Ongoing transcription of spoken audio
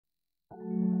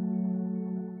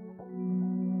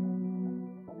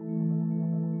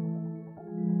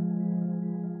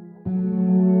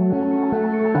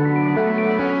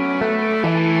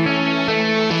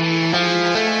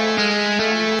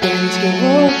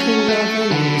grew up when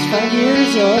he was 5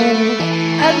 years old.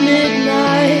 At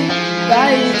midnight,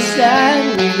 by his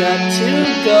dad, we got to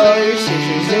go. Your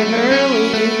sister's in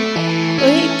early, but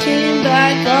he came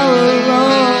back all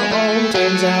alone.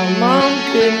 Turns out mom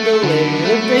couldn't deliver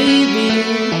the baby.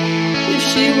 If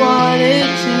she wanted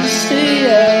to stay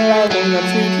alive, only got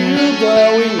 3 to go.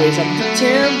 We race up the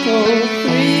tempo.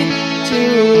 3,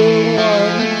 2,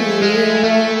 1.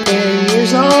 We're 10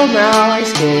 years old now. High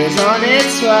school is on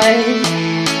its way.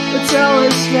 But tell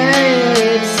us mayor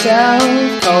itself.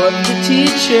 Call up the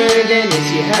teacher, Dennis,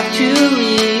 you have to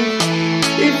leave.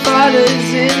 Your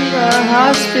father's in the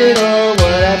hospital.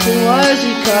 What happened was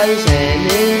he cut his hand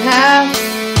in half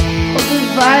while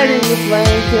dividing the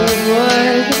plank of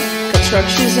wood.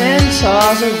 Constructions and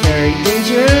saws are very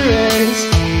dangerous,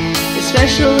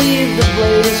 especially if the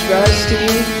blade is rusty.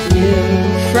 New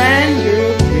friend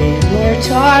group, more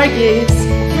targets.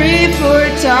 Free for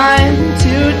time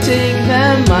to take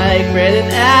them. Mike, Red,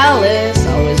 and Alice,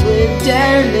 always with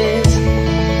dareness.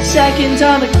 Seconds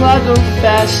on the clock go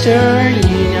faster.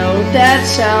 You know that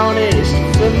sound, it is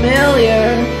too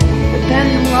familiar. The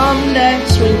pendulum deck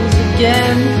swings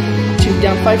again. 2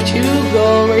 down, 5 to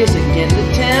go. Raise again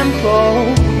the tempo.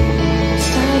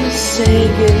 It's time to say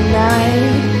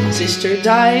goodnight. Sister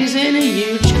dies in a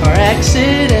huge car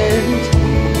accident.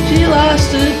 She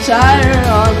lost a tire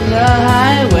on the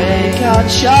highway.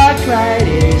 Got shot right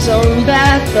in his own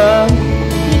bathtub.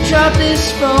 He dropped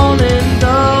his phone in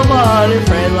the water.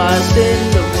 Fred lost in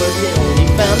the woods, they only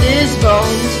found his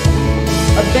bones.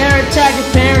 A bear attack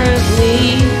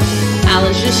apparently.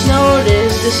 Alice just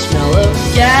noticed the smell of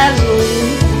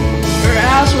gasoline. Her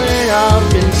house went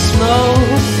up in smoke.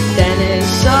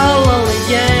 Dennis alone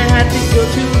again had to go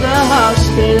to the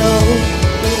hospital.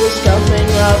 He was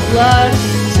coughing up blood.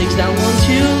 6 down, 1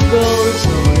 to go.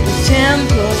 Slower the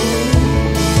tempo.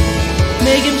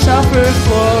 Make him suffer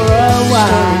for a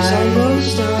while. Stories on those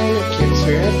time, the kids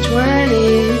are at 20.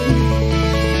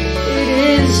 It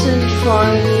isn't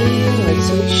funny. Let's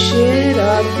switch shit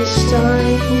up this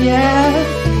time. Yeah,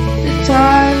 the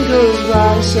time goes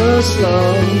by so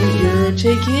slow. You're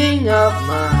taking up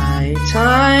my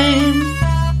time.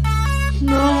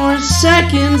 No more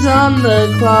seconds on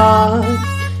the clock.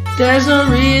 There's no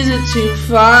reason to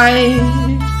fight.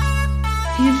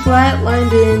 He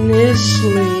flatlined in his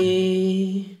sleep.